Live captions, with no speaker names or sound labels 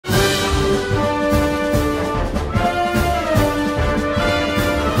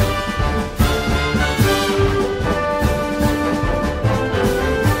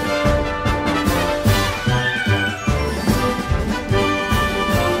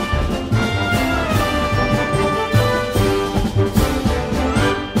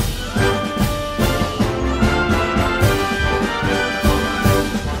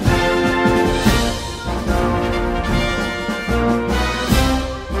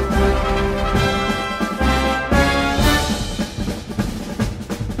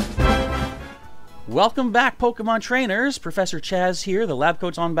Welcome back, Pokemon Trainers. Professor Chaz here, the lab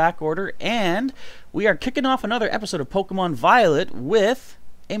coat's on back order, and we are kicking off another episode of Pokemon Violet with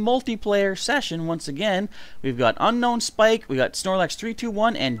a multiplayer session once again. We've got Unknown Spike, we got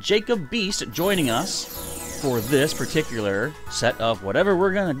Snorlax321, and Jacob Beast joining us for this particular set of whatever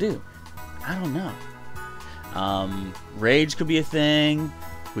we're gonna do. I don't know. Raids could be a thing.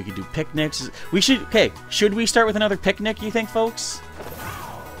 We could do picnics. Should we start with another picnic, you think, folks?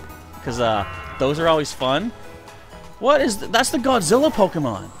 Because, those are always fun. That's the Godzilla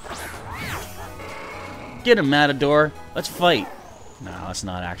Pokemon. Get him, Matador. Let's fight. No, that's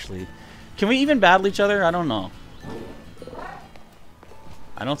not actually. Can we even battle each other? I don't know.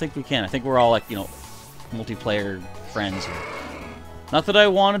 I don't think we can. I think we're all, like, you know, multiplayer friends here. Not that I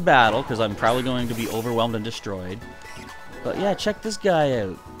want to battle, because I'm probably going to be overwhelmed and destroyed. But yeah, check this guy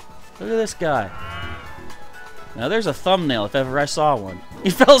out. Look at this guy. Now there's a thumbnail if ever I saw one. He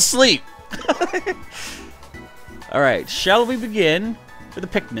fell asleep. Alright, shall we begin with the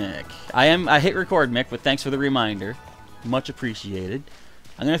picnic? I hit record, Mick, but thanks for the reminder. Much appreciated.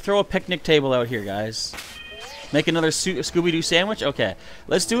 I'm going to throw a picnic table out here, guys. Make another Scooby-Doo sandwich? Okay,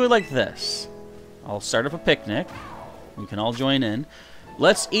 let's do it like this. I'll start up a picnic. We can all join in.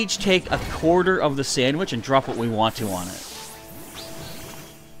 Let's each take a quarter of the sandwich and drop what we want to on it.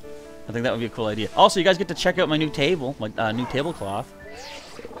 I think that would be a cool idea. Also, you guys get to check out my new table, my new tablecloth.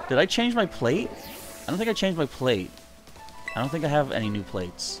 Did I change my plate? I don't think I changed my plate. I don't think I have any new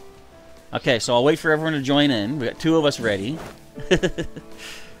plates. Okay, so I'll wait for everyone to join in. We got 2 of us ready.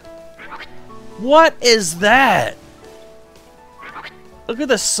 What is that? Look at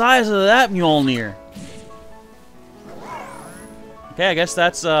the size of that Mjolnir. Okay, I guess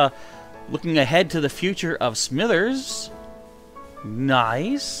that's looking ahead to the future of Smithers.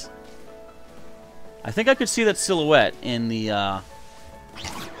 Nice. I think I could see that silhouette in the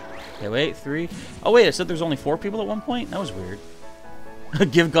okay, wait, 3. Oh wait, it said there's only 4 people at one point? That was weird.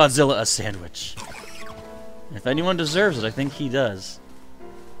 Give Godzilla a sandwich. If anyone deserves it, I think he does.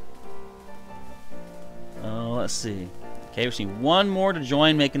 Let's see. Okay, we just need 1 more to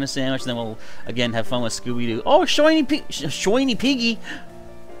join making a sandwich, then we'll again have fun with Scooby-Doo. Oh, Shiny Piggy!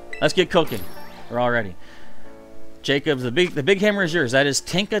 Let's get cooking. We're all ready. Jacobs, the big hammer is yours. That is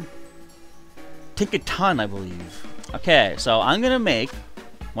Tinkaton, I believe. Okay, so I'm gonna make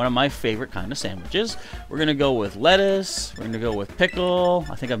one of my favorite kind of sandwiches. We're gonna go with lettuce. We're gonna go with pickle.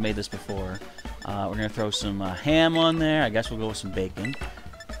 I think I've made this before. We're gonna throw some ham on there. I guess we'll go with some bacon.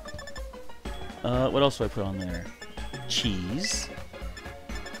 What else do I put on there? Cheese.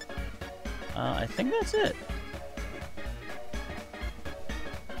 I think that's it.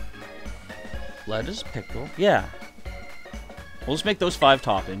 Lettuce, pickle. Yeah. We'll just make those 5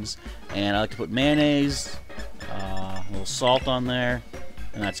 toppings. And I like to put mayonnaise, a little salt on there,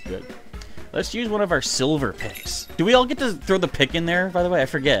 and that's good. Let's use one of our silver picks. Do we all get to throw the pick in there, by the way? I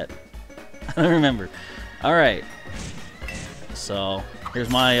forget. I don't remember. Alright. So, here's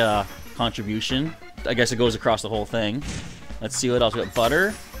my contribution. I guess it goes across the whole thing. Let's see what else. We got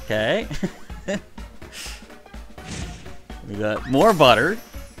butter. Okay. We got more butter.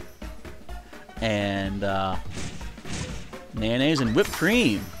 And mayonnaise and whipped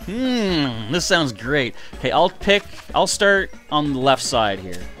cream. This sounds great. Okay, I'll start on the left side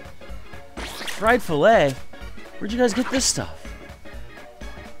here. Fried filet? Where'd you guys get this stuff?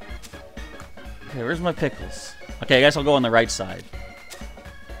 Okay, where's my pickles? Okay, I guess I'll go on the right side.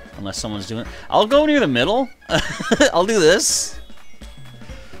 Unless someone's doing it. I'll go near the middle. I'll do this.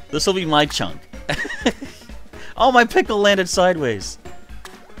 This will be my chunk. Oh, my pickle landed sideways.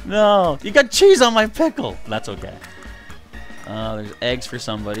 No, you got cheese on my pickle. That's okay. There's eggs for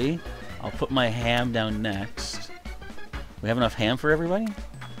somebody. I'll put my ham down next. We have enough ham for everybody?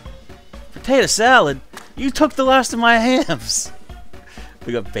 Potato salad? You took the last of my hams.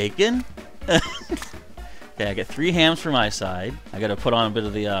 We got bacon. Okay, I get 3 hams for my side. I gotta put on a bit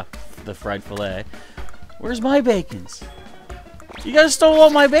of the fried filet. Where's my bacons? You guys stole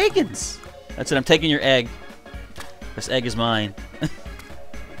all my bacons. That's it, I'm taking your egg. This egg is mine.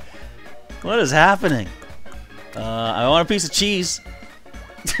 What is happening? I want a piece of cheese.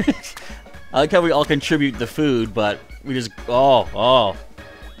 I like how we all contribute the food, but we just... Oh.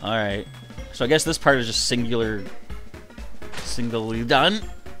 Alright. So I guess this part is just singly done.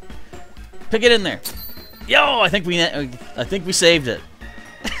 Pick it in there. Yo, I think we saved it.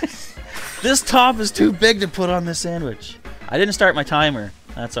 This top is too big to put on this sandwich. I didn't start my timer.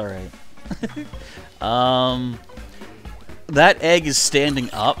 That's alright. That egg is standing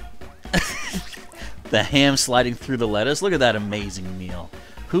up. The ham sliding through the lettuce. Look at that amazing meal.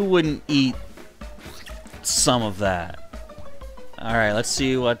 Who wouldn't eat some of that? Alright, let's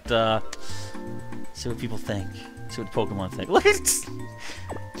see what See what people think. See what Pokemon think. Look at.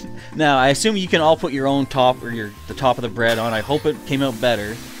 Now, I assume you can all put your own top or the top of the bread on. I hope it came out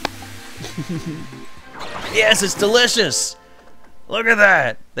better. Yes, it's delicious. Look at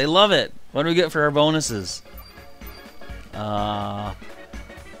that. They love it. What do we get for our bonuses? We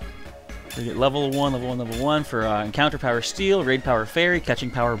get level 1, level 1 for encounter power steel, raid power fairy,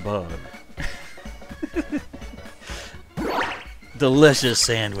 catching power bug. Delicious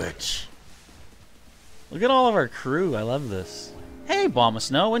sandwich. Look at all of our crew. I love this. Hey, Bomb of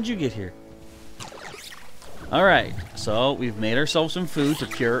Snow, when'd you get here? Alright, so we've made ourselves some food to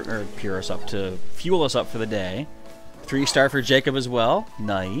fuel us up for the day. 3-star for Jacob as well.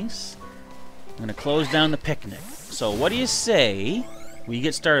 Nice. I'm gonna close down the picnic. So what do you say we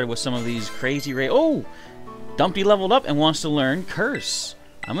get started with some of these crazy Oh! Dumpty leveled up and wants to learn Curse.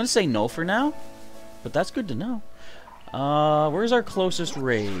 I'm gonna say no for now, but that's good to know. Where's our closest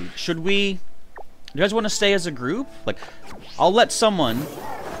raid? Should we... Do you guys want to stay as a group? Like, I'll let someone...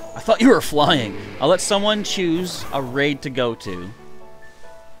 I thought you were flying. I'll let someone choose a raid to go to.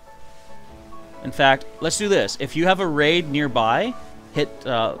 In fact, let's do this. If you have a raid nearby, hit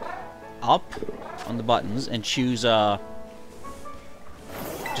up on the buttons and choose... just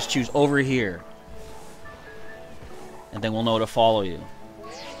choose over here. And then we'll know to follow you.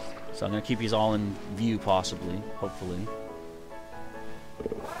 So I'm going to keep these all in view, possibly. Hopefully.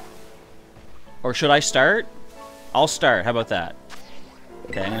 Or should I start? I'll start. How about that?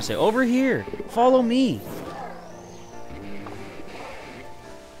 Okay, I'm going to say, over here. Follow me.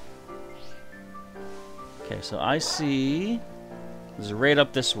 Okay, so I see... There's a raid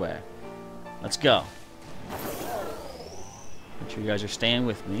up this way. Let's go. Make sure you guys are staying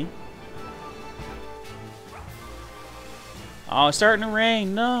with me. Oh, it's starting to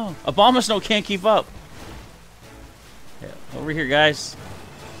rain. No. A Bomb of Snow can't keep up. Okay, over here, guys.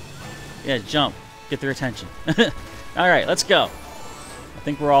 Yeah, jump. Get their attention. Alright, let's go. I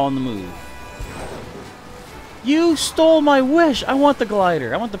think we're all in the mood. You stole my wish! I want the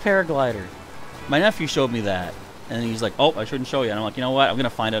glider. I want the paraglider. My nephew showed me that. And he's like, oh, I shouldn't show you. And I'm like, you know what? I'm going to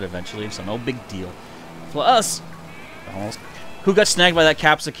find out eventually, so no big deal. Plus, almost. Who got snagged by that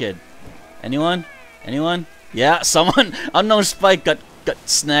Capsa kid? Anyone? Anyone? Yeah, someone. Unknown Spike got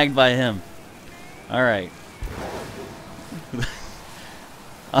snagged by him. Alright.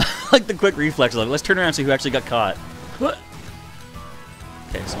 I like the quick reflex. Like, let's turn around and see who actually got caught.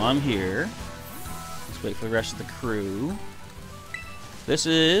 Okay, so I'm here. Let's wait for the rest of the crew. This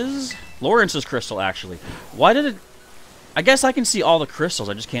is Lawrence's crystal, actually. Why did it... I guess I can see all the crystals.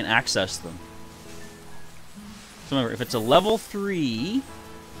 I just can't access them. So remember, if it's a level 3...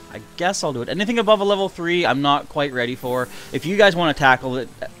 I guess I'll do it. Anything above a level 3, I'm not quite ready for. If you guys want to tackle it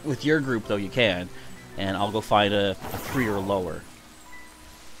with your group, though, you can. And I'll go find a 3 or lower.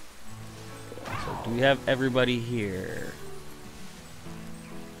 So, do we have everybody here?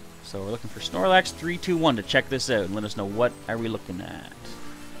 So, we're looking for Snorlax 321 to check this out and let us know what are we looking at.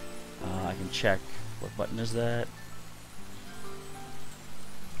 I can check. What button is that?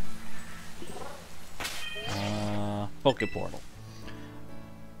 Poke Portal.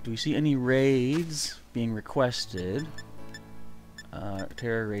 Do we see any raids being requested?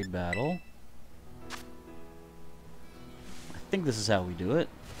 Terra raid battle. I think this is how we do it.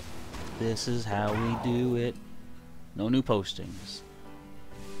 This is how we do it. No new postings.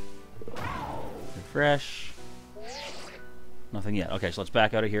 Refresh. Nothing yet. Okay, so let's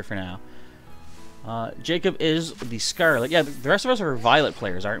back out of here for now. Jacob is the Scarlet. Yeah, the rest of us are Violet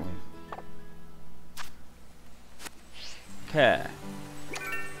players, aren't we? Okay.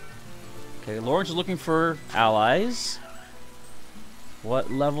 Okay, Lawrence is looking for allies.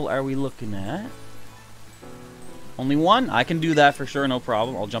 What level are we looking at? Only one? I can do that for sure, no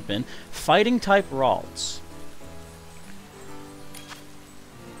problem. I'll jump in. Fighting type Ralts.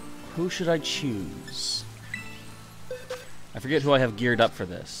 Who should I choose? I forget who I have geared up for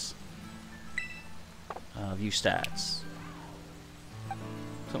this. View stats.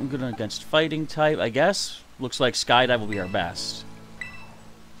 Something good against fighting type, I guess. Looks like Skydive will be our best.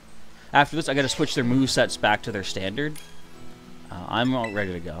 After this, I gotta switch their movesets back to their standard. I'm all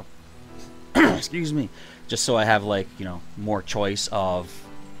ready to go. Excuse me. Just so I have, like, you know, more choice of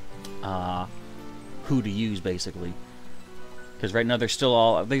who to use, basically. Because right now they're still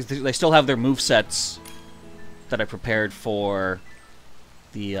all... They still have their movesets that I prepared for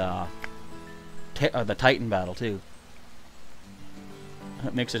the Titan battle, too.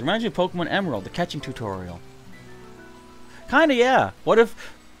 That makes sense. Reminds me of Pokemon Emerald, the catching tutorial. Kinda, yeah. What if...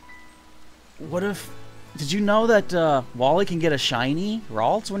 Did you know that Wally can get a shiny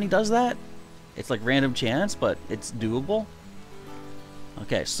Ralts when he does that? It's like random chance, but it's doable.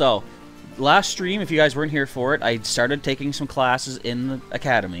 Okay, so last stream, if you guys weren't here for it, I started taking some classes in the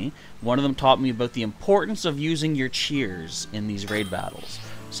academy. One of them taught me about the importance of using your cheers in these raid battles.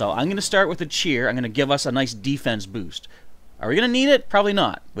 So I'm going to start with a cheer. I'm going to give us a nice defense boost. Are we going to need it? Probably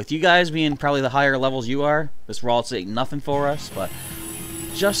not. With you guys being probably the higher levels you are, this Ralts ain't nothing for us, but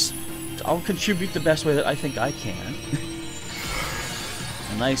just I'll contribute the best way that I think I can.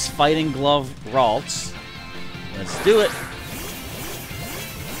 A nice fighting glove Ralts. Let's do it.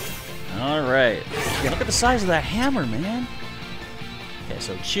 Alright. Yeah, look at the size of that hammer, man. Okay,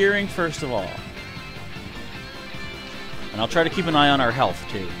 so cheering first of all. And I'll try to keep an eye on our health,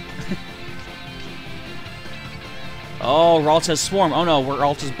 too. Oh, Ralts has Swarm. Oh no,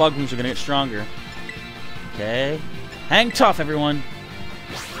 Ralts' bug moves are going to get stronger. Okay. Hang tough, everyone.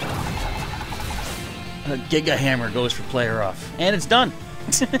 A Giga Hammer goes for player off. And it's done.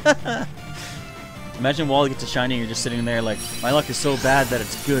 Imagine Wally gets a shiny and you're just sitting there like, my luck is so bad that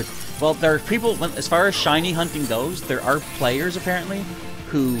it's good. Well, there are people, as far as shiny hunting goes, there are players apparently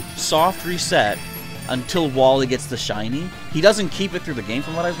who soft reset until Wally gets the shiny. He doesn't keep it through the game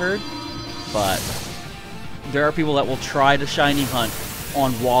from what I've heard, but there are people that will try to shiny hunt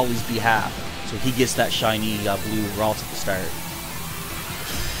on Wally's behalf, so he gets that shiny blue Ralts at the start.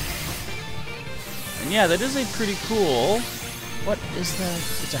 And yeah, that is a pretty cool... What is that?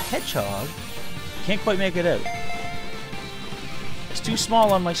 It's a hedgehog? Can't quite make it out. It's too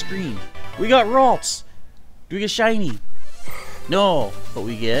small on my screen. We got Ralts! Do we get shiny? No, but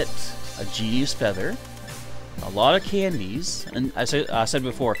we get a Genius Feather, a lot of candies, and I said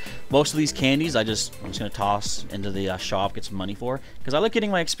before, most of these candies I'm just going to toss into the shop, get some money for, because I like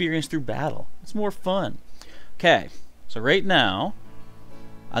getting my experience through battle. It's more fun. Okay, so right now,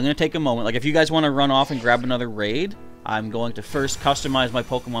 I'm going to take a moment. Like, if you guys want to run off and grab another raid, I'm going to first customize my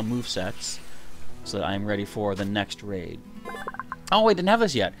Pokemon movesets so that I'm ready for the next raid. Oh, we didn't have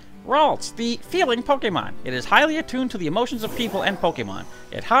this yet. Ralts, the feeling Pokemon. It is highly attuned to the emotions of people and Pokemon.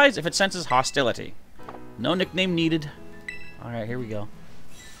 It hides if it senses hostility. No nickname needed. Alright, here we go.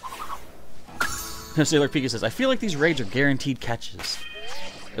 Sailor Pika says, I feel like these raids are guaranteed catches.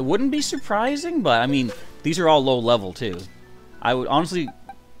 It wouldn't be surprising, but I mean, these are all low level too. I would honestly,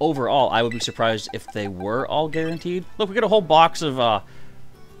 overall, I would be surprised if they were all guaranteed. Look, we got a whole box of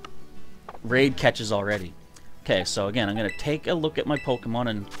raid catches already. Okay, so again, I'm going to take a look at my Pokemon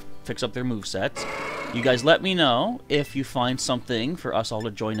and fix up their movesets. You guys let me know if you find something for us all to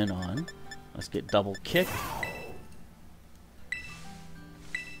join in on. Let's get double kick.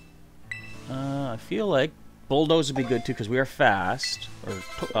 I feel like Bulldoze would be good too because we are fast.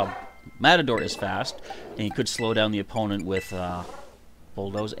 Or Matador is fast, and he could slow down the opponent with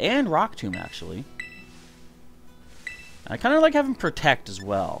Bulldoze and Rock Tomb actually. I kind of like having Protect as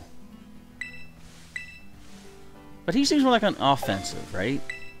well. But he seems more like an offensive, right?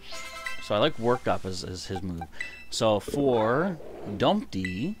 So I like Work Up as his move. So for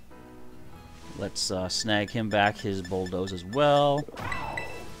Dumpty, let's snag him back his Bulldoze as well.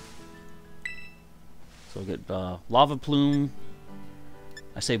 So we'll get Lava Plume.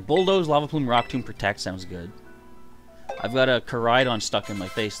 I say Bulldoze, Lava Plume, Rock Tomb, Protect sounds good. I've got a Koraidon stuck in my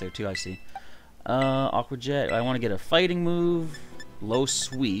face there too, I see. Aqua Jet, I want to get a fighting move. Low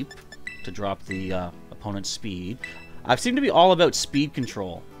Sweep to drop the opponent's speed. I seem to be all about speed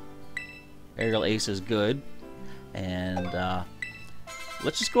control. Aerial Ace is good. And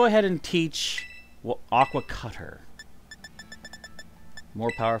let's just go ahead and teach Aqua Cutter.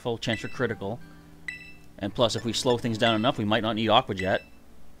 More powerful, chance for critical. And plus, if we slow things down enough, we might not need Aqua Jet.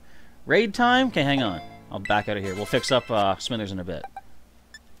 Raid time? Okay, hang on. I'll back out of here. We'll fix up Smithers in a bit.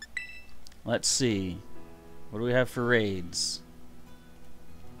 Let's see. What do we have for raids?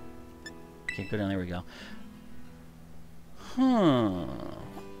 Can't go down. There we go. Huh.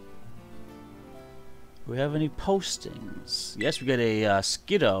 Do we have any postings? Yes, we got a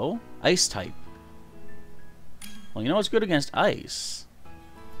Skiddo, Ice type. Well, you know what's good against Ice?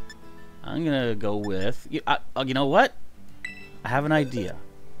 I'm gonna go with... you know what? I have an idea.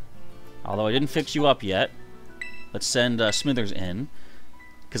 Although I didn't fix you up yet. Let's send Smithers in.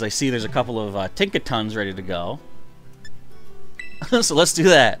 Because I see there's a couple of Tinkatons ready to go. So let's do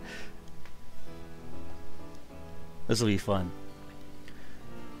that. This will be fun.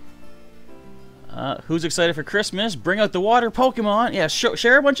 Who's excited for Christmas? Bring out the water Pokemon. Yeah,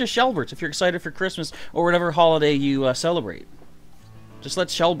 share a bunch of Shelberts if you're excited for Christmas or whatever holiday you celebrate. Just let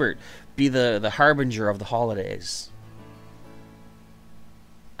Shelbert be the harbinger of the holidays.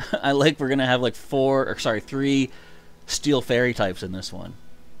 I like we're gonna have like 3 Steel Fairy types in this one.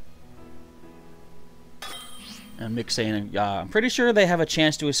 And Mick saying, I'm pretty sure they have a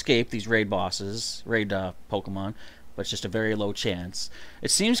chance to escape these raid bosses, raid Pokemon, but it's just a very low chance.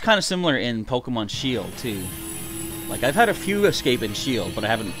 It seems kind of similar in Pokemon Shield, too. Like, I've had a few escape in Shield, but I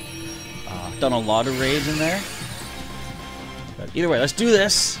haven't done a lot of raids in there. But either way, let's do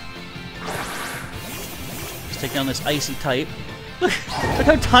this! Let's take down this icy type. Look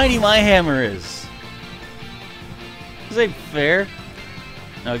how tiny my hammer is! This ain't fair.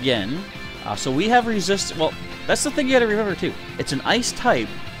 Now again, so we have resist. Well, that's the thing you gotta remember too. It's an ice type,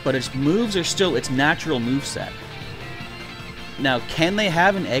 but its moves are still its natural moveset. Now, can they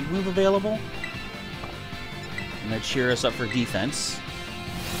have an egg move available? And that cheer us up for defense.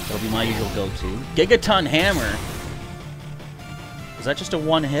 That'll be my usual go-to. Gigaton Hammer! Was that just a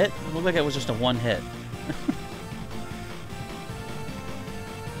one hit? It looked like it was just a one hit.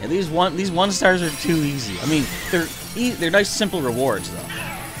 Yeah, these one stars are too easy. I mean, they're nice, simple rewards though.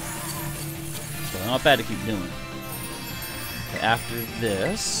 So not bad to keep doing. Okay, after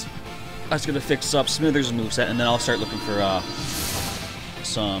this, I was gonna fix up Smithers' moveset, and then I'll start looking for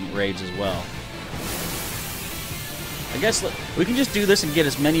some raids as well. I guess we can just do this and get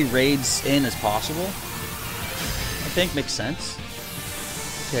as many raids in as possible. I think makes sense.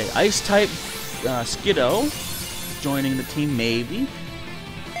 Okay, Ice type Skiddo joining the team, maybe.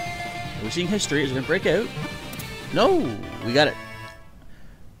 We're seeing history. Is it gonna break out? No, we got it.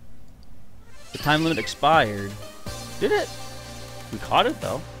 The time limit expired. Did it? We caught it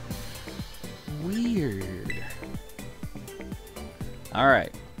though. Weird. All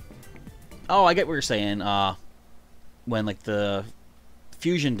right. Oh, I get what you're saying. When like the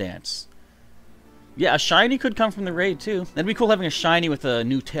fusion dance. Yeah, a shiny could come from the raid too. That'd be cool having a shiny with a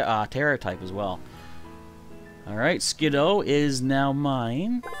new Terra type as well. All right, Skiddo is now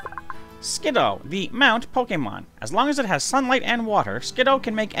mine. Skiddo, the Mount Pokemon. As long as it has sunlight and water, Skiddo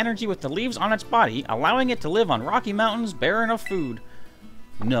can make energy with the leaves on its body, allowing it to live on rocky mountains barren of food.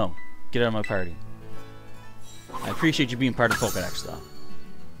 No, get out of my party. I appreciate you being part of Pokedex, though.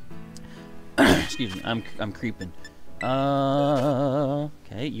 Excuse me, I'm creeping.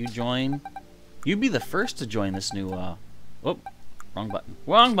 Okay, you join. You be the first to join this new, oh, wrong button.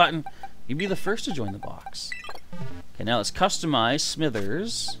 Wrong button! You be the first to join the box. Okay, now let's customize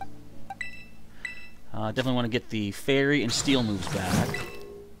Smithers. Definitely want to get the Fairy and Steel moves back.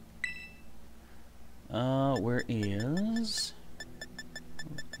 Where is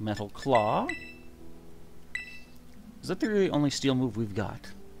Metal Claw? Is that the only Steel move we've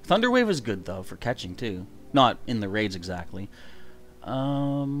got? Thunder Wave is good, though, for catching, too. Not in the raids, exactly.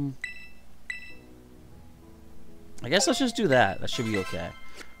 I guess let's just do that. That should be okay.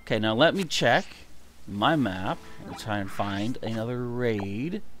 Okay, now let me check my map. I'll try and find another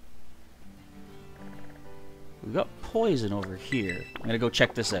raid. We've got poison over here. I'm gonna go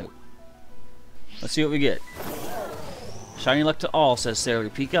check this out. Let's see what we get. Shiny luck to all, says Sarah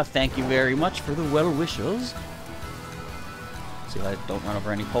Pika. Thank you very much for the well wishes. See if I don't run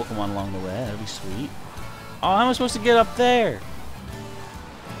over any Pokemon along the way. That'd be sweet. Oh, how am I supposed to get up there?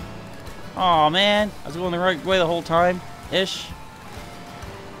 Oh man, I was going the right way the whole time. Ish.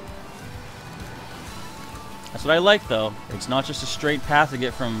 That's what I like, though. It's not just a straight path to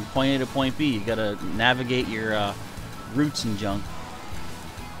get from point A to point B. You gotta navigate your routes and junk.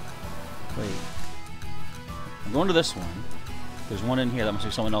 Wait. I'm going to this one. There's one in here. That must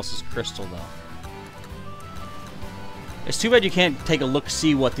be someone else's crystal, though. It's too bad you can't take a look,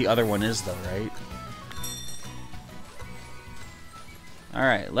 see what the other one is, though, right?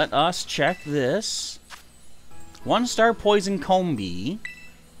 Alright, let us check this. 1-star Poison Combi.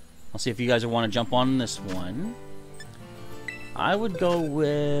 I'll see if you guys want to jump on this one. I would go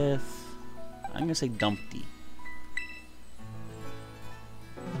with... I'm going to say Dumpty.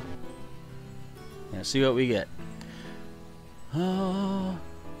 Yeah, see what we get. Oh,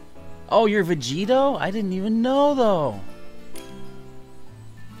 you're Vegito? I didn't even know, though.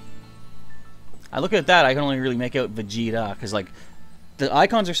 I look at that, I can only really make out Vegeta, because, like, the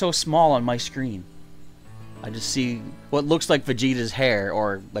icons are so small on my screen. I just see what looks like Vegeta's hair,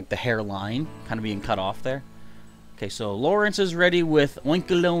 or like the hairline, kind of being cut off there. Okay, so Lawrence is ready with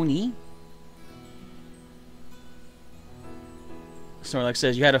Oinkaloni. Snorlax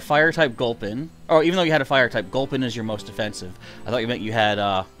says you had a Fire-type Gulpin. Oh, even though you had a Fire-type, Gulpin is your most defensive. I thought you meant you had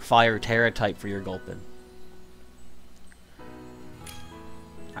a Fire Terra-type for your Gulpin.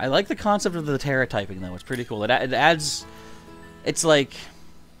 I like the concept of the Terra-typing, though. It's pretty cool. It adds... It's like...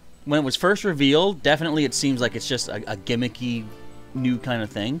 When it was first revealed, definitely it seems like it's just a gimmicky, new kind of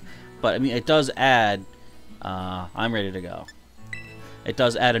thing. But, I mean, it does add... I'm ready to go. It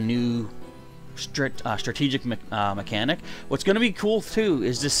does add a new strategic mechanic. What's going to be cool, too,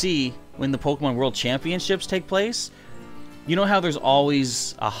 is to see when the Pokemon World Championships take place. You know how there's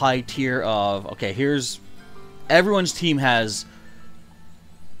always a high tier of, okay, here's everyone's team has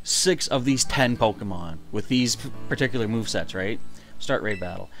 6 of these 10 Pokemon with these particular movesets, right? Start raid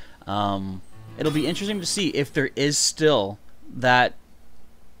battle. It'll be interesting to see if there is still that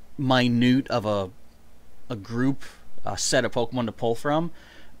minute of a group, a set of Pokemon to pull from,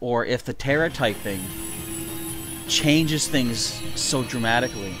 or if the Terra typing changes things so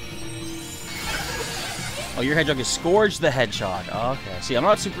dramatically. Oh, your Hedgehog is Scourge the Hedgehog. Okay, see, I'm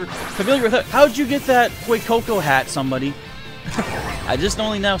not super familiar with it. How'd you get that Fuecoco hat, somebody? I just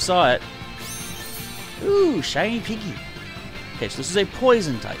only now saw it. Ooh, shiny Piggy. Okay, so this is a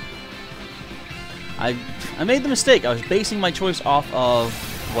poison type. I made the mistake. I was basing my choice off of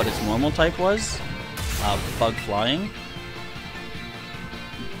what its normal type was. Bug flying.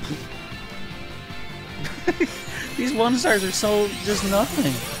 These 1-stars are so just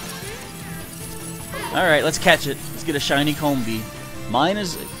nothing. Alright, let's catch it. Let's get a shiny Combee. Mine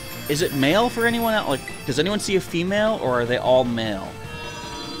is it male for anyone else? Like, does anyone see a female, or are they all male?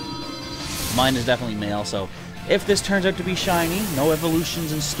 Mine is definitely male, so if this turns out to be shiny, no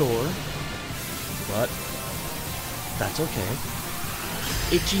evolutions in store. But that's okay.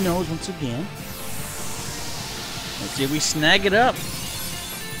 Itchy nose once again. Let's see if we snag it up.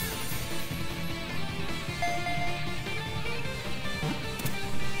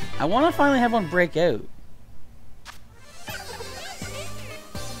 I want to finally have one break out.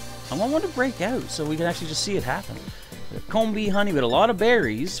 I want one to break out so we can actually just see it happen. Combee honey, we had a lot of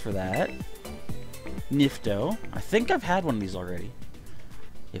berries for that. Nifto. I think I've had one of these already.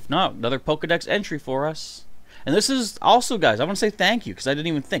 If not, another Pokedex entry for us. And this is also, guys, I want to say thank you because I didn't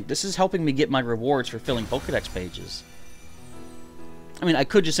even think. This is helping me get my rewards for filling Pokedex pages. I mean, I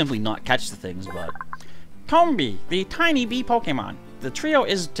could just simply not catch the things, but... Combee, the tiny bee Pokemon. The trio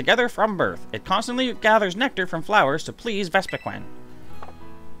is together from birth. It constantly gathers nectar from flowers to please Vespiquen.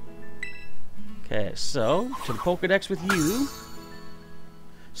 Okay, so, to the Pokedex with you.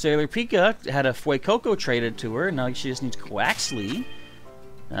 Sailor Pika had a Fuecoco traded to her. Now she just needs Quaxley.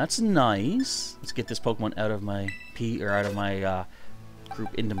 That's nice. Let's get this Pokemon out of my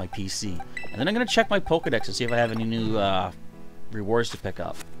group into my PC. And then I'm gonna check my Pokedex and see if I have any new rewards to pick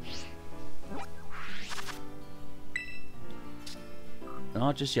up.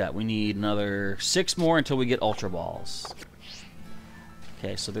 Not just yet. We need another 6 more until we get Ultra Balls.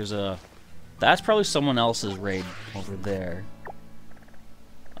 Okay, so there's a... That's probably someone else's raid over there.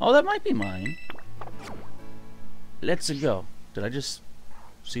 Oh, that might be mine. Let's go. Did I just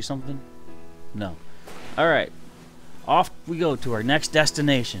see something? No. Alright. Off we go to our next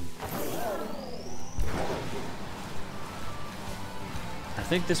destination. I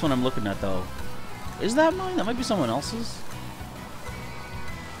think this one I'm looking at, though. Is that mine? That might be someone else's.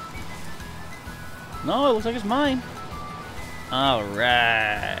 No, it looks like it's mine.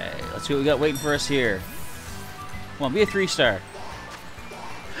 Alright. Let's see what we got waiting for us here. Come on, be a 3-star.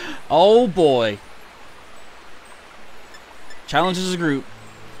 Oh boy. Challenges a group.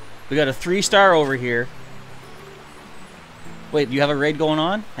 We got a 3-star over here. Wait, do you have a raid going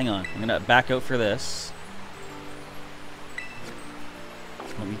on? Hang on. I'm gonna back out for this.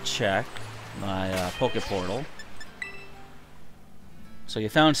 Let me check my Poke Portal. So you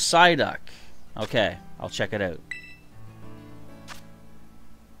found Psyduck. Okay, I'll check it out.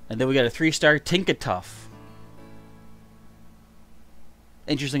 And then we got a 3-star Tinkatuff.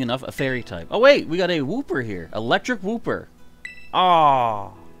 Interesting enough, a fairy type. Oh wait, we got a Wooper here. Electric Wooper.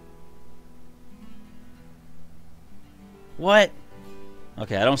 Ah. What?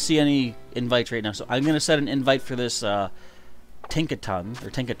 Okay, I don't see any invites right now, so I'm gonna set an invite for this Tinkaton or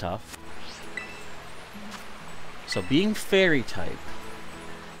Tinkatuff. So being fairy type.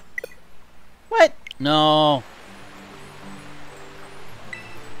 What? No.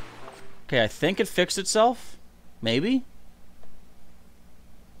 Okay, I think it fixed itself. Maybe.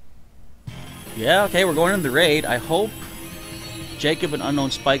 Yeah, okay, we're going into the raid. I hope Jacob and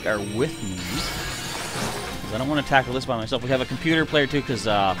Unknown Spike are with me. Because I don't want to tackle this by myself. We have a computer player too, because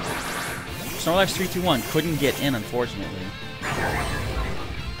Snorlax321 couldn't get in, unfortunately.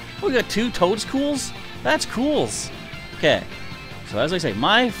 We got 2 Toadschools? That's cools. Okay, so as I say,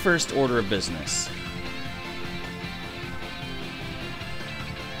 my first order of business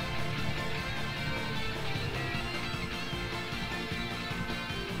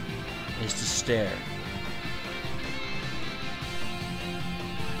is to stare.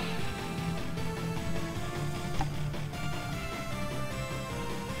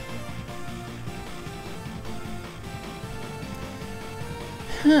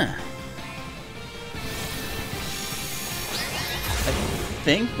 Huh. I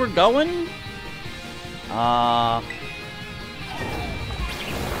think we're going.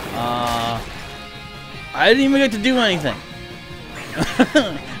 I didn't even get to do anything.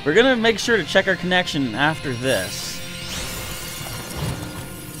 We're gonna make sure to check our connection after this.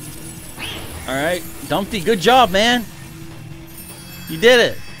 Alright, Dumpty, good job, man. You did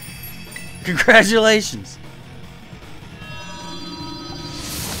it. Congratulations.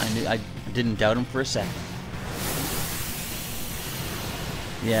 I didn't doubt him for a second.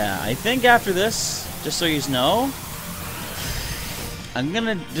 Yeah, I think after this, just so you know, I'm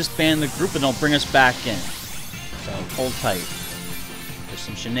gonna disband the group and they'll bring us back in. So hold tight. There's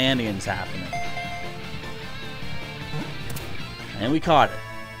some shenanigans happening. And we caught it.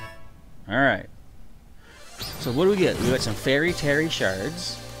 Alright. So what do we get? We got some Fairy Terry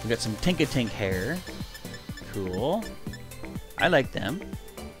shards. We got some Tink-a-Tink hair. Cool. I like them.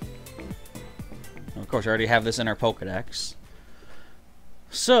 Of course, I already have this in our Pokedex.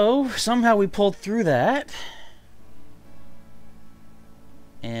 So, somehow we pulled through that.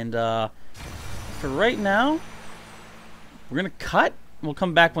 And, for right now, we're gonna cut. We'll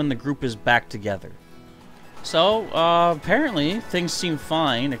come back when the group is back together. So, apparently, things seem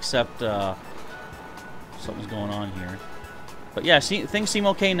fine, except, something's going on here. But yeah, things seem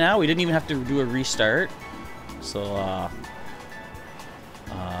okay now. We didn't even have to do a restart. So,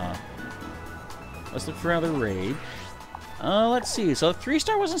 let's look for another raid. Let's see. So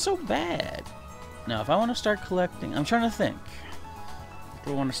 3-star wasn't so bad. Now, if I want to start collecting, I'm trying to think. If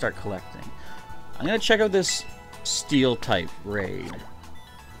I want to start collecting, I'm gonna check out this steel type raid.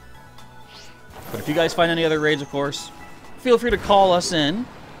 But if you guys find any other raids, of course, feel free to call us in,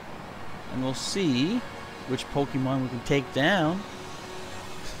 and we'll see which Pokemon we can take down.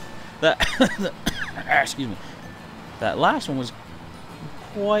 That excuse me. That last one was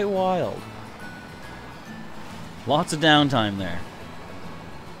quite wild. Lots of downtime there.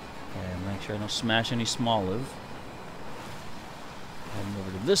 Okay, make sure I don't smash any Smoliv. Heading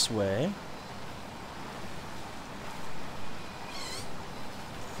over to this way.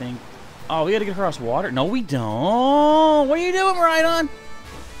 Oh, we gotta get across water? No, we don't. What are you doing, Rhydon?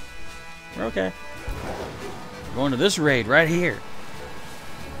 We're okay. We're going to this raid right here.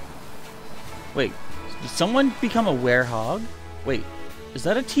 Wait, did someone become a werehog? Wait, is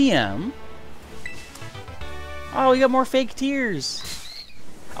that a TM? Oh, we got more fake tears.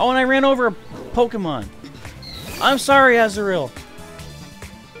 Oh, and I ran over a Pokemon. I'm sorry, Azurill.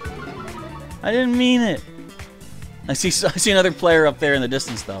 I didn't mean it. I see another player up there in the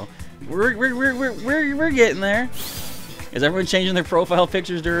distance, though. We're getting there. Is everyone changing their profile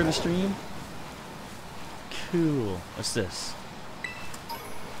pictures during the stream? Cool. What's this?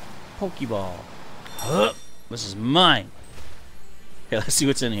 Pokeball. Huh. This is mine. Okay, let's see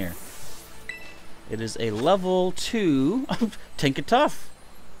what's in here. It is a level 2 Tink-a-Tough.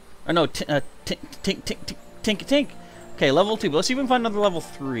 Oh no, Tink-a-Tink. Okay, level 2. But let's see if we can find another level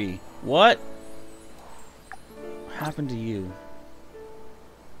 3. What happened to you?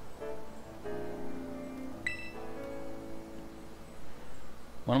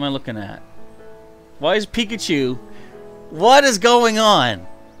 What am I looking at? Why is Pikachu? What is going on?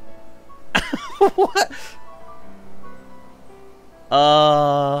 What?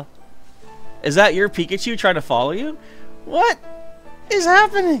 Is that your Pikachu trying to follow you? What is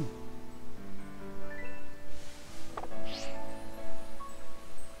happening?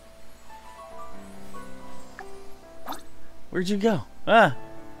 Where'd you go? Ah.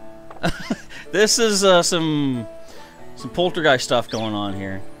 This is some poltergeist stuff going on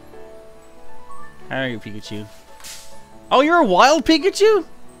here. How are you, Pikachu? Oh, you're a wild Pikachu?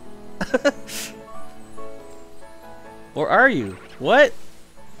 Or are you? What?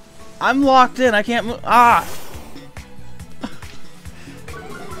 I'm locked in. I can't move. Ah!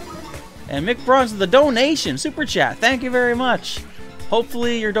 And Mick Bronze, the donation. Super chat. Thank you very much.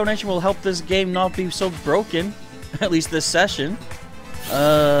 Hopefully your donation will help this game not be so broken. At least this session.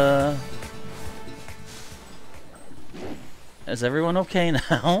 Is everyone okay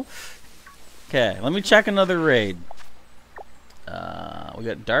now? Okay, let me check another raid. We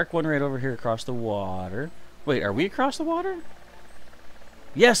got Dark One right over here across the water. Wait, are we across the water?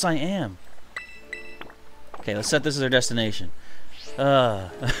 Yes, I am. Okay, let's set this as our destination. I'm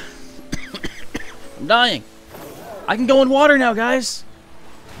dying. I can go in water now, guys.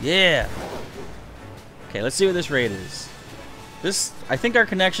 Yeah. Okay, let's see what this raid is. This, I think our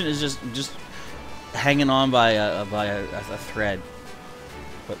connection is just hanging on by a thread.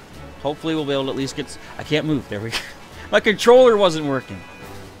 But hopefully we'll be able to at least get. I can't move. There we go. My controller wasn't working.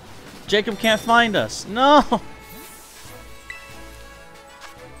 Jacob can't find us. No.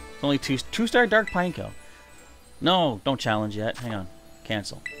 It's only two-star Dark Pineco. No, don't challenge yet. Hang on.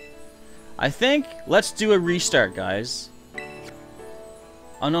 Cancel. I think let's do a restart, guys.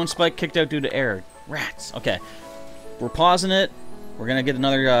 Unknown Spike kicked out due to error. Rats. Okay. We're pausing it. We're going to get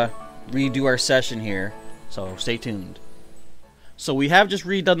another redo our session here. So stay tuned. So we have just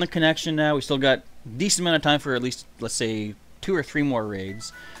redone the connection now. We still got a decent amount of time for at least, let's say, 2 or 3 more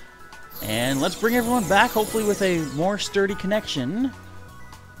raids. And let's bring everyone back, hopefully with a more sturdy connection.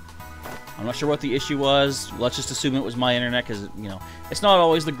 I'm not sure what the issue was. Let's just assume it was my internet, because, you know, it's not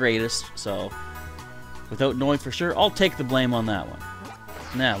always the greatest. So, without knowing for sure, I'll take the blame on that one.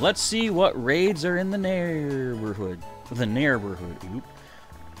 Now, let's see what raids are in the neighborhood. The neighborhood. Oop.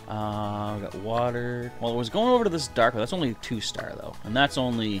 We got water. Well, it was going over to this dark, but that's only 2-star, though. And that's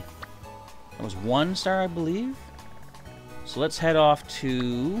only... That was 1-star, I believe. So let's head off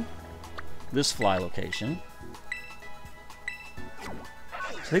to this fly location.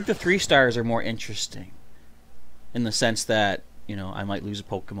 I think the 3-stars are more interesting, in the sense that, you know, I might lose a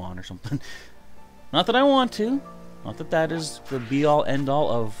Pokemon or something. Not that I want to. Not that that is the be-all, end-all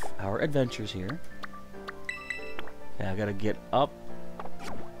of our adventures here. Okay, I gotta get up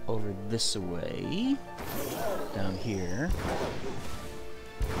over this way. Down here.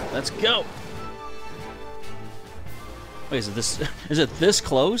 Let's go! Wait, is it this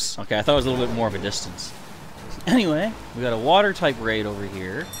close? Okay, I thought it was a little bit more of a distance. Anyway, we got a water type raid over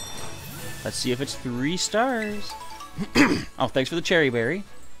here. Let's see if it's 3 stars. Oh, thanks for the cherry berry.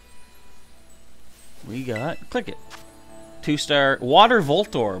 We got, click it. 2-star water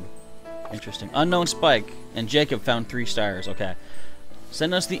Voltorb. Interesting. Unknown Spike. And Jacob found 3 stars. Okay.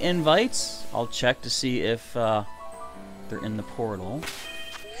 Send us the invites. I'll check to see if they're in the portal.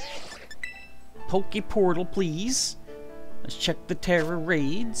 Poke portal, please. Let's check the Terra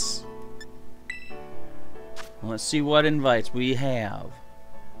raids. Let's see what invites we have.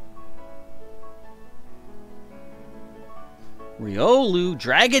 Riolu,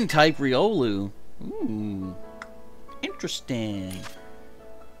 dragon type Riolu. Ooh, interesting.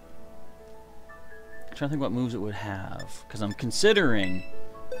 I'm trying to think what moves it would have, because I'm considering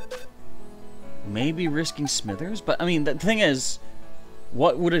maybe risking Smithers. But I mean, the thing is,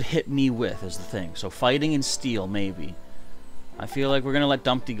 what would it hit me with is the thing. So fighting and steel, maybe. I feel like we're gonna let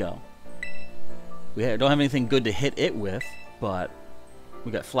Dumpty go. We don't have anything good to hit it with, but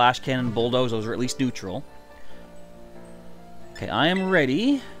we got Flash Cannon, Bulldoze. Those are at least neutral. Okay, I am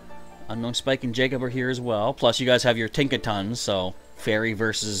ready. Unknown Spike and Jacob are here as well. Plus, you guys have your Tinkatons, so Fairy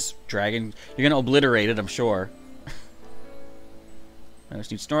versus Dragon. You're going to obliterate it, I'm sure. I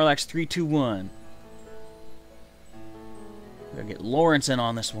just need Snorlax 3, 2, 1. We gotta get Lawrence in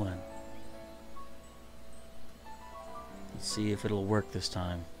on this one. Let's see if it'll work this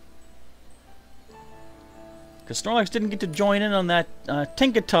time. Because Snorlax didn't get to join in on that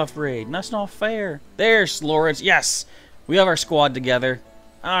Tinkatuff raid, and that's not fair. There's Lawrence. Yes! We have our squad together.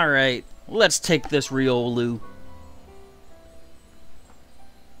 Alright, let's take this Riolu.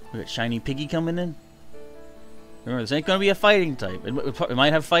 We got Shiny Piggy coming in. Remember, this ain't going to be a fighting type. It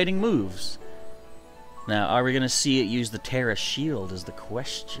might have fighting moves. Now, are we going to see it use the Terra Shield is the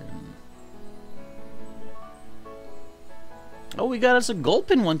question. Oh, we got us a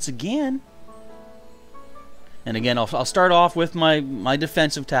Gulpin once again. And again, I'll start off with my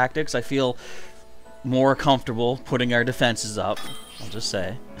defensive tactics. I feel more comfortable putting our defenses up, I'll just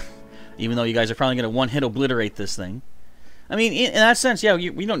say. Even though you guys are probably going to one-hit obliterate this thing. I mean, in that sense, yeah,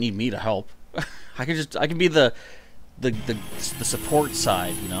 we don't need me to help. I can be the support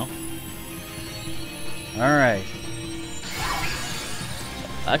side, you know. All right.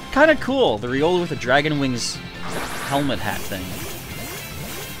 Kind of cool, the Riolu with the dragon wings helmet hat thing.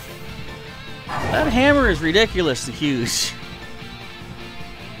 That hammer is ridiculously huge.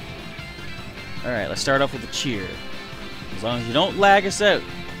 All right, let's start off with a cheer. As long as you don't lag us out.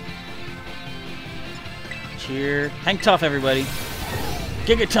 Cheer. Hang tough, everybody.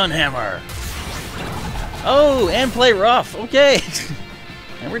 Gigaton hammer. Oh, and play rough. Okay.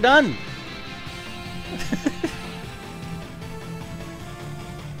 And we're done.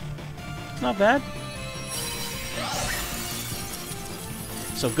 It's not bad.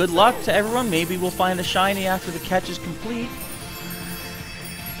 So good luck to everyone. Maybe we'll find a shiny after the catch is complete.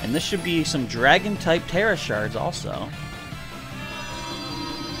 And this should be some dragon-type Terra Shards also.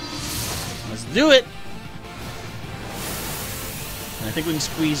 Let's do it! And I think we can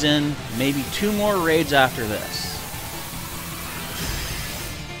squeeze in maybe 2 more raids after this.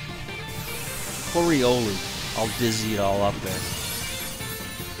 Poor Riolu. I'll dizzy it all up there.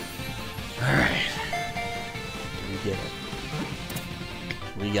 Alright. We get it.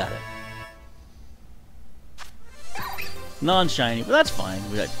 We got it. Non-shiny, but that's fine.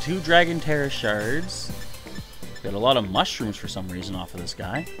 We got 2 Dragon Terra Shards. Got a lot of mushrooms for some reason off of this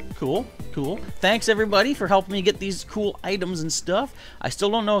guy. Cool, cool. Thanks everybody for helping me get these cool items and stuff. I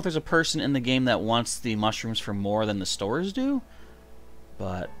still don't know if there's a person in the game that wants the mushrooms for more than the stores do,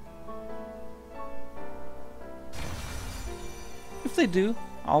 but if they do,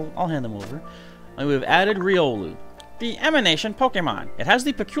 I'll hand them over. And we've added Riolu, the Emanation Pokemon. It has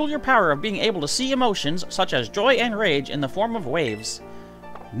the peculiar power of being able to see emotions such as joy and rage in the form of waves.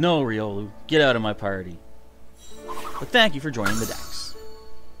 No, Riolu, get out of my party. But thank you for joining the decks.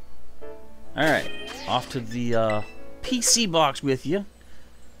 Alright, off to the PC box with you.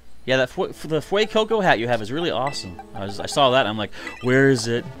 Yeah, the Fuecoco hat you have is really awesome. I saw that and I'm like, where is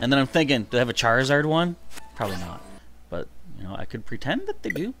it? And then I'm thinking, do they have a Charizard one? Probably not. But, you know, I could pretend that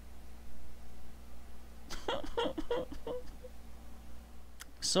they do.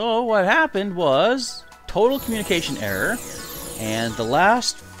 So what happened was total communication error, and the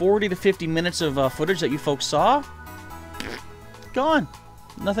last 40 to 50 minutes of footage that you folks saw, gone.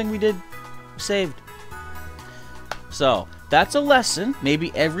 Nothing we did saved. So that's a lesson.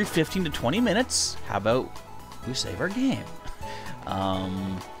 Maybe every 15 to 20 minutes, how about we save our game?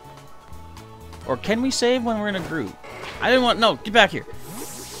 Or can we save when we're in a group? I didn't want... No, get back here.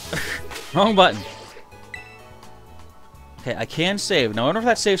 Wrong button. Okay, I can save. Now, I wonder if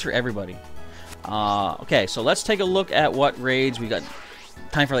that saves for everybody. Okay, so let's take a look at what raids. We got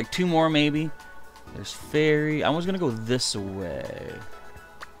time for like 2 more, maybe. There's Fairy. I was going to go this way.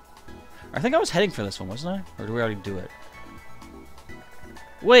 I think I was heading for this one, wasn't I? Or did we already do it?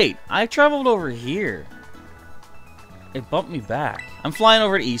 Wait, I traveled over here. It bumped me back. I'm flying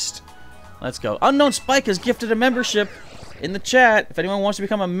over to East. Let's go. Unknown Spike has gifted a membership in the chat. If anyone wants to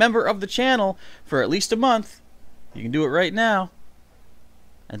become a member of the channel for at least a month, you can do it right now.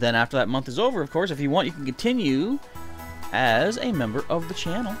 And then after that month is over, of course, if you want, you can continue as a member of the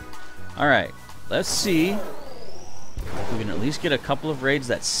channel. Alright, let's see if we can at least get a couple of raids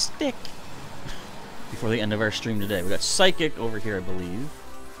that stick before the end of our stream today. We got Psychic over here, I believe.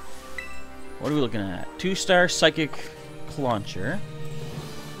 What are we looking at? 2-star Psychic Launcher.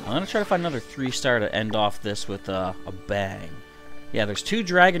 I'm going to try to find another 3-star to end off this with a bang. Yeah, there's 2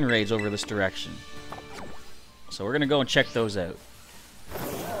 Dragon Raids over this direction. So we're going to go and check those out.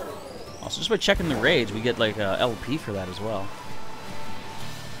 Also, just by checking the raids, we get like a LP for that as well.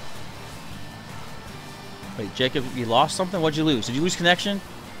 Wait, Jacob, you lost something? What'd you lose? Did you lose connection?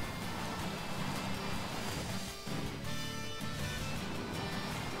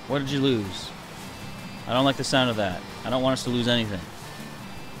 What did you lose? I don't like the sound of that. I don't want us to lose anything.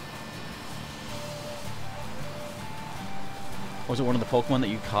 Was it one of the Pokemon that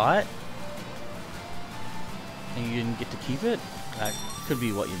you caught? And you didn't get to keep it? That could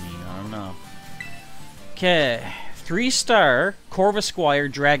be what you mean. I don't know. Okay. 3-star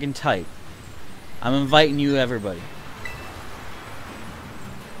Corvisquire Dragon type. I'm inviting you, everybody.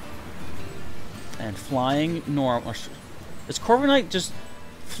 And flying normal. Is Corviknight just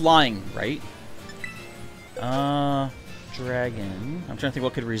flying, right? Dragon. I'm trying to think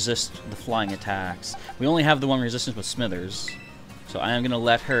what could resist the flying attacks. We only have the one resistance with Smithers. So I am going to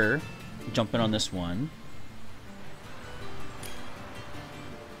let her jump in on this one.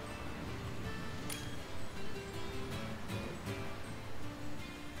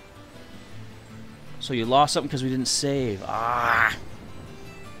 So you lost something because we didn't save. Ah!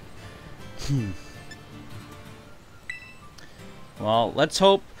 Well, let's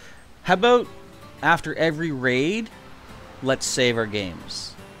hope... How about after every raid, let's save our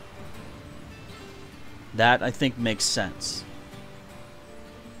games. That, I think, makes sense.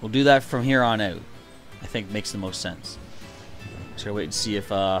 We'll do that from here on out. I think makes the most sense. Just gotta wait and see if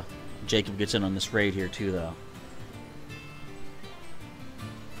Jacob gets in on this raid here too, though.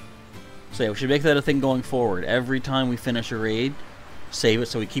 So yeah, we should make that a thing going forward. Every time we finish a raid, save it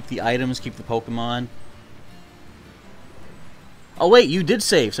so we keep the items, keep the Pokemon. Oh wait, you did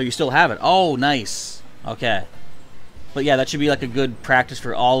save, so you still have it. Oh, nice. Okay. But yeah, that should be like a good practice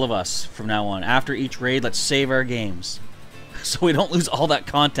for all of us from now on. After each raid, let's save our games. So we don't lose all that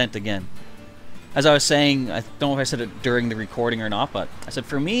content again. As I was saying, I don't know if I said it during the recording or not, but I said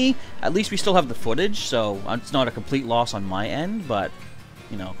for me, at least we still have the footage, so it's not a complete loss on my end, but,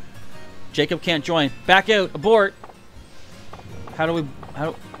 you know. Jacob can't join. Back out. Abort. How do...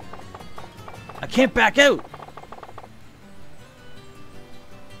 I can't back out.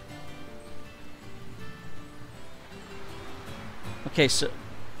 Okay, so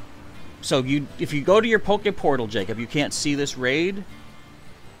if you go to your Poke Portal, Jacob, you can't see this raid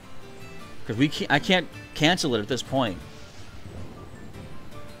because I can't cancel it at this point.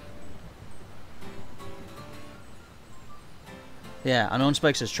 Yeah, Unknown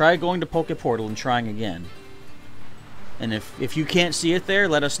Spike says try going to Poke Portal and trying again. And if you can't see it there,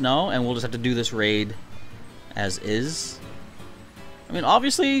 let us know, and we'll just have to do this raid as is. I mean,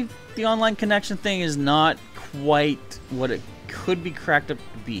 obviously, the online connection thing is not quite what it could be cracked up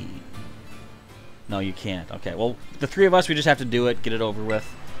to be. No, you can't. Okay, well, the three of us, we just have to do it, get it over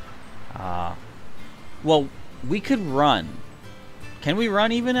with. Well, we could run. Can we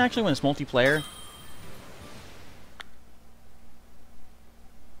run even, actually, when it's multiplayer?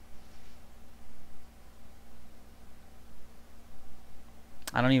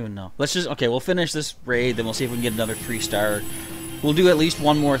 I don't even know. Let's just... Okay, we'll finish this raid, then we'll see if we can get another 3-star. We'll do at least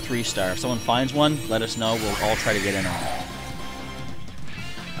one more 3-star. If someone finds one, let us know. We'll all try to get in on it.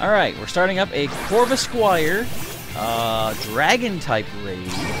 Alright, we're starting up a Corvisquire Dragon-type raid.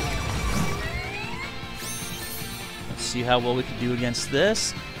 Let's see how well we can do against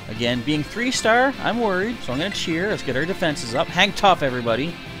this. Again, being 3-star, I'm worried, so I'm going to cheer. Let's get our defenses up. Hang tough,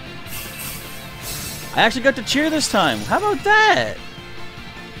 everybody. I actually got to cheer this time. How about that?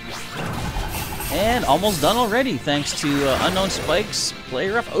 And almost done already, thanks to Unknown Spike's play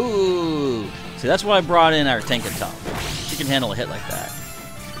rough. Ooh! See, that's why I brought in our Tinkatop. She can handle a hit like that.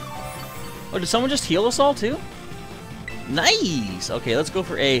 Oh, did someone just heal us all, too? Nice! Okay, let's go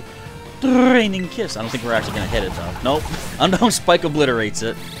for a Draining Kiss. I don't think we're actually going to hit it, though. Nope. Unknown Spike obliterates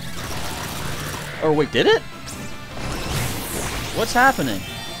it. Or wait, did it? What's happening?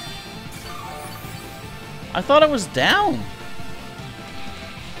 I thought it was down.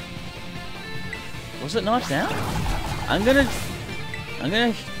 Was it not down? I'm gonna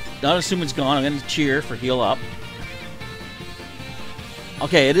not assume it's gone. I'm gonna cheer for heal up.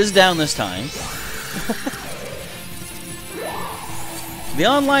 Okay, it is down this time. The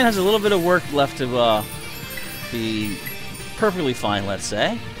online has a little bit of work left to be perfectly fine, let's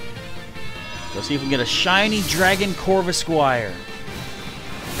say. Let's see if we can get a shiny Dragon Corvisquire.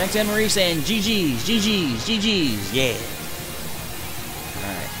 Thanks, Anne-Marie, saying GG's, GG's, GG's, yeah.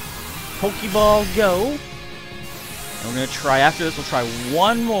 Pokeball go. And we're going to try, after this, we'll try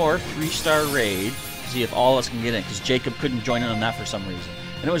one more 3-star raid. See if all of us can get in, because Jacob couldn't join in on that for some reason.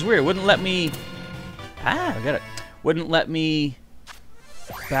 And it was weird. It wouldn't let me... I got it. Wouldn't let me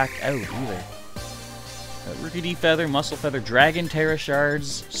back out either. Rickety Feather, Muscle Feather, Dragon, Terra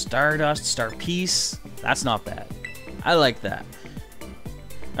Shards, Stardust, Star Piece. That's not bad. I like that.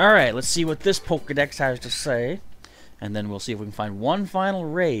 Alright, let's see what this Pokedex has to say. And then we'll see if we can find one final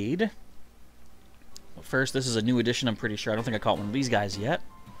raid. First, this is a new edition, I'm pretty sure. I don't think I caught one of these guys yet.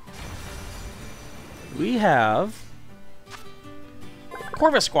 We have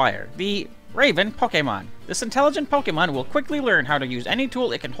Corvisquire, the Raven Pokemon. This intelligent Pokemon will quickly learn how to use any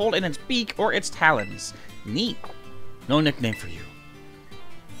tool it can hold in its beak or its talons. Neat. No nickname for you.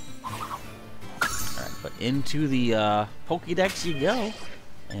 Alright, but into the Pokédex you go.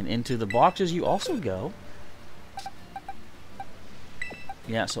 And into the boxes you also go.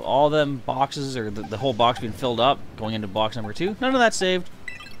 Yeah, so all them boxes, or the whole box being filled up, going into box number 2. None of that saved.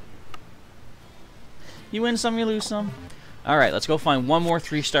 You win some, you lose some. Alright, let's go find one more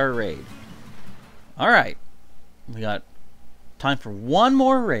 3-star raid. Alright. We got time for one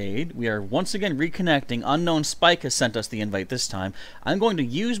more raid. We are once again reconnecting. Unknown Spike has sent us the invite this time. I'm going to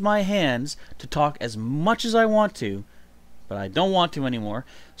use my hands to talk as much as I want to, but I don't want to anymore.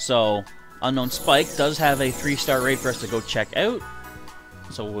 So, Unknown Spike does have a 3-star raid for us to go check out.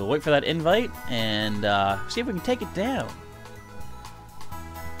 So we'll wait for that invite and see if we can take it down.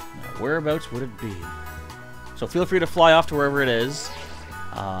 Now, whereabouts would it be? So feel free to fly off to wherever it is.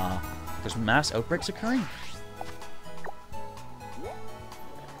 There's mass outbreaks occurring.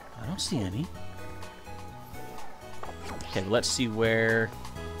 I don't see any. Okay, let's see where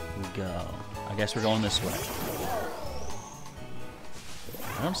we go. I guess we're going this way.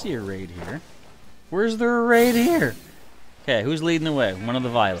 I don't see a raid here. Where's there a raid here? Okay, who's leading the way? One of the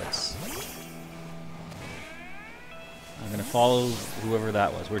Violets. I'm gonna follow whoever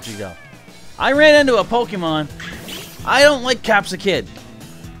that was. Where'd you go? I ran into a Pokemon. I don't like Capsakid.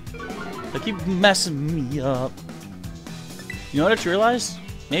 They keep messing me up. You know what I just realized?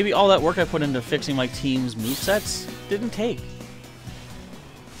 Maybe all that work I put into fixing my team's movesets didn't take.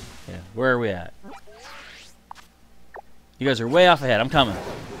 Yeah, where are we at? You guys are way off ahead. I'm coming.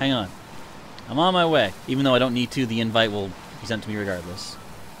 Hang on. I'm on my way. Even though I don't need to, the invite will be sent to me regardless.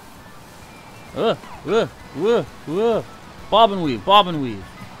 Bob and weave, bob and weave.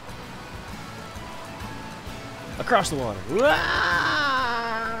 Across the water.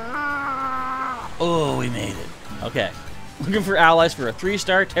 Oh, we made it. Okay. Looking for allies for a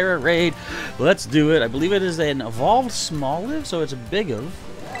 3-star Terra raid. Let's do it. I believe it is an evolved Smoliv, so it's a Bigov.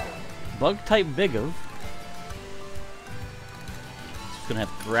 Bug-type Bigov. It's going to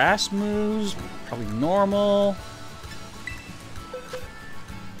have grass moves, probably normal.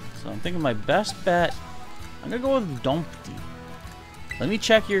 So I'm thinking my best bet, I'm gonna go with Dumpty. Let me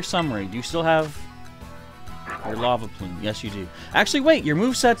check your summary. Do you still have your Lava Plume? Yes, you do. Actually, wait, your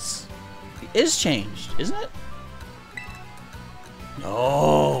moveset's is changed, isn't it?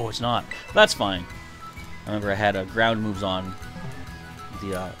 No, it's not. That's fine. I remember I had ground moves on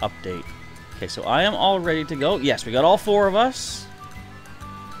the update. Okay, so I am all ready to go. Yes, we got all 4 of us.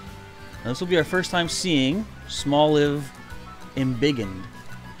 And this will be our first time seeing Smoliv embiggened.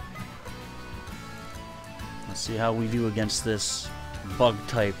 Let's see how we do against this bug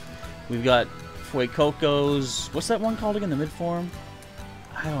type. We've got Fuecoco's... What's that one called again? The mid-form?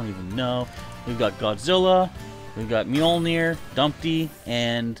 I don't even know. We've got Godzilla. We've got Mjolnir, Dumpty,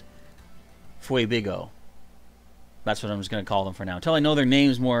 and Fuebigo. That's what I'm just going to call them for now. Until I know their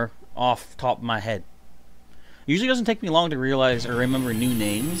names more off the top of my head. Usually doesn't take me long to realize or remember new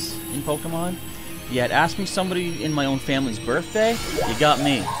names in Pokemon. Yet, ask me somebody in my own family's birthday, you got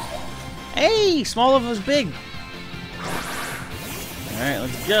me. Hey, Smoliv was big. Alright,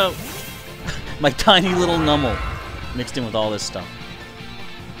 let's go. My tiny little Numel mixed in with all this stuff.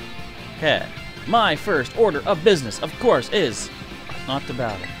 Okay. My first order of business, of course, is not to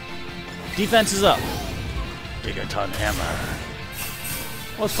battle. Defense is up. Gigaton Hammer.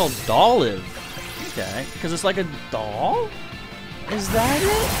 Well, it's called Dolliv. Okay, because it's like a doll? Is that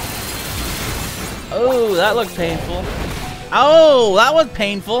it? Oh, that looked painful. Oh, that was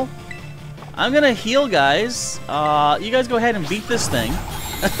painful. I'm gonna heal, guys. You guys go ahead and beat this thing.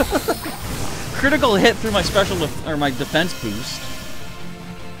 Critical hit through my special or my defense boost.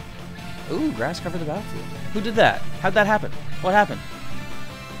 Ooh, grass covered the battlefield. Who did that? How'd that happen? What happened?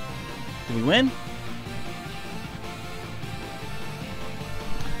 Did we win?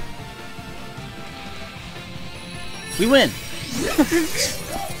 We win!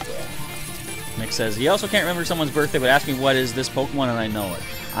 Nick says, he also can't remember someone's birthday, but ask me what is this Pokemon and I know it.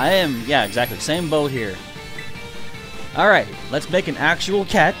 I am, yeah, exactly. Same boat here. Alright, let's make an actual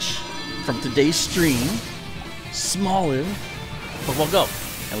catch from today's stream. Smoliv. Pokeball Go.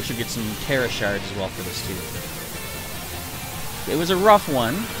 And we should get some Terra Shards as well for this too. It was a rough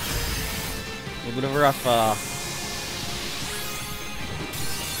one. A little bit of a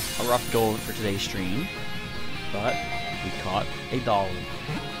rough go for today's stream. But we caught a dollar.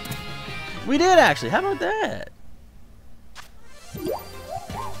 We did actually. How about that?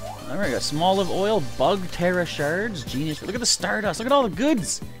 Alright, got Smoliv Oil, Bug Terra Shards, Genius. Look at the Stardust. Look at all the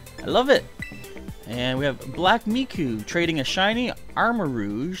goods. I love it. And we have Black Miku trading a shiny Armor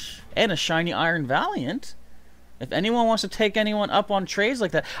Rouge and a shiny Iron Valiant. If anyone wants to take anyone up on trades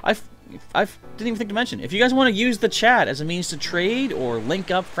like that, I didn't even think to mention. If you guys want to use the chat as a means to trade or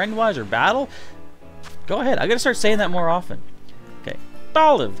link up friend-wise or battle, go ahead. I gotta start saying that more often. Okay.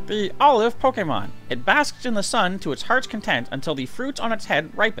 Dolliv, the olive Pokemon. It basks in the sun to its heart's content until the fruits on its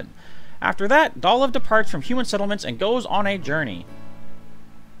head ripen. After that, Dolliv departs from human settlements and goes on a journey.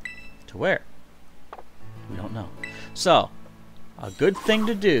 To where? We don't know. So, a good thing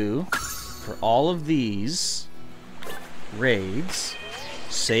to do for all of these raids,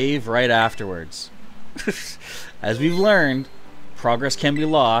 save right afterwards. As we've learned, progress can be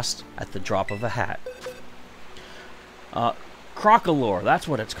lost at the drop of a hat. Crocolore, that's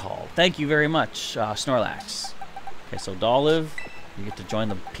what it's called. Thank you very much, Snorlax. Okay, so Dolliv, you get to join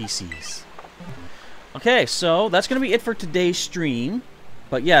the PCs. Okay, so that's going to be it for today's stream.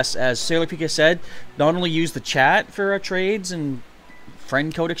 But yes, as Sailor Pika said, not only use the chat for trades and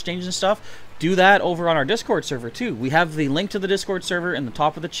friend code exchanges and stuff, do that over on our Discord server too. We have the link to the Discord server in the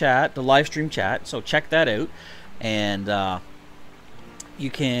top of the chat, the live stream chat, so check that out. And you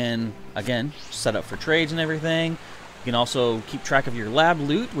can, again, set up for trades and everything. You can also keep track of your lab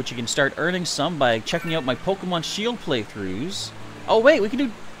loot, which you can start earning some by checking out my Pokemon Shield playthroughs. Oh wait, we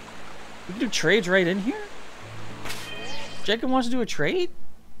can do trades right in here? Jacob wants to do a trade?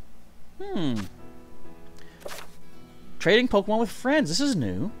 Trading Pokemon with friends. This is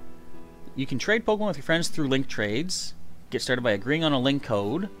new. You can trade Pokemon with your friends through link trades. Get started by agreeing on a link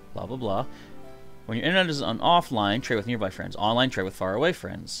code. Blah, blah, blah. When your internet is on offline, trade with nearby friends. Online, trade with faraway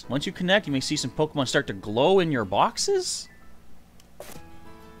friends. Once you connect, you may see some Pokemon start to glow in your boxes.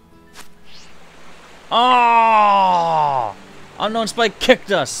 Oh! Unknown Spike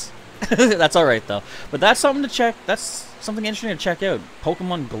kicked us. That's alright, though. But that's something to check. That's something interesting to check out.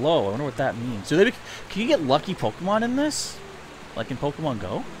 Pokemon Glow. I wonder what that means. So can you get lucky Pokemon in this? Like in Pokemon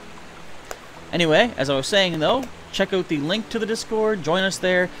Go? Anyway, as I was saying, though, check out the link to the Discord, join us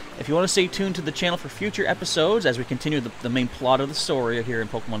there. If you want to stay tuned to the channel for future episodes as we continue the main plot of the story here in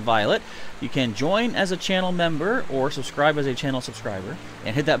Pokemon Violet, you can join as a channel member or subscribe as a channel subscriber,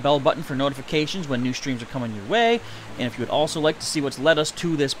 and hit that bell button for notifications when new streams are coming your way. And if you would also like to see what's led us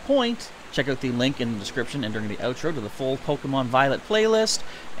to this point, check out the link in the description and during the outro to the full Pokemon Violet playlist.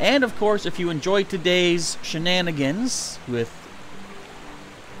 And of course, if you enjoyed today's shenanigans with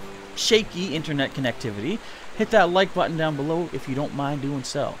shaky internet connectivity, hit that like button down below if you don't mind doing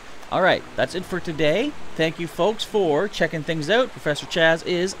so. Alright, that's it for today. Thank you folks for checking things out. Professor Chaz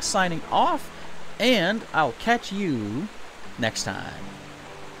is signing off, and I'll catch you next time.